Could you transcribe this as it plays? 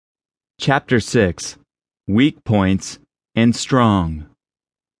Chapter 6. Weak Points and Strong.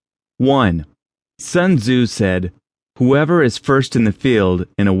 1. Sunzi said, "Whoever is first in the field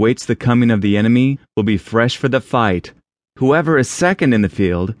and awaits the coming of the enemy will be fresh for the fight. Whoever is second in the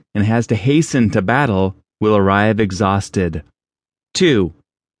field and has to hasten to battle will arrive exhausted." 2.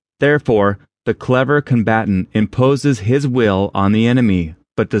 Therefore, the clever combatant imposes his will on the enemy,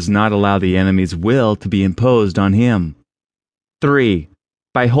 but does not allow the enemy's will to be imposed on him. 3.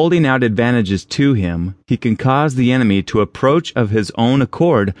 By holding out advantages to him, he can cause the enemy to approach of his own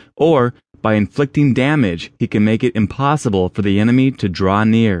accord, or, by inflicting damage, he can make it impossible for the enemy to draw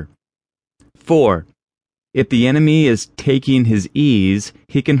near. 4. If the enemy is taking his ease,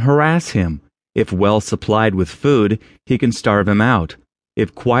 he can harass him. If well supplied with food, he can starve him out.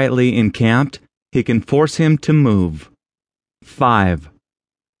 If quietly encamped, he can force him to move. 5.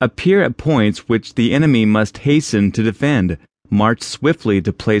 Appear at points which the enemy must hasten to defend. March swiftly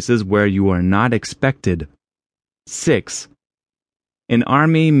to places where you are not expected. 6. An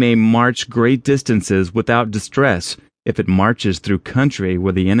army may march great distances without distress if it marches through country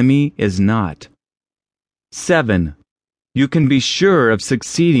where the enemy is not. 7. You can be sure of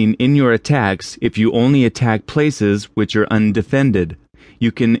succeeding in your attacks if you only attack places which are undefended.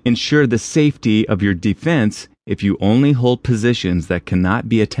 You can ensure the safety of your defense if you only hold positions that cannot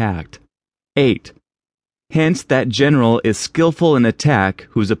be attacked. 8. Hence that general is skillful in attack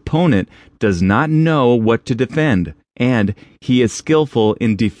whose opponent does not know what to defend, and he is skillful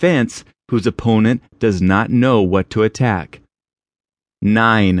in defense whose opponent does not know what to attack.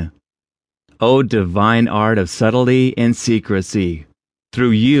 9. O divine art of subtlety and secrecy!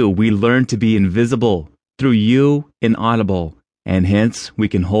 Through you we learn to be invisible, through you inaudible, and hence we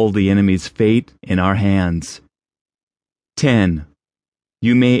can hold the enemy's fate in our hands. 10.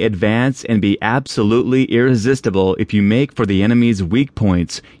 You may advance and be absolutely irresistible if you make for the enemy's weak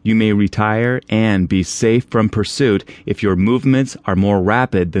points. You may retire and be safe from pursuit if your movements are more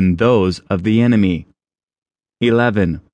rapid than those of the enemy. 11.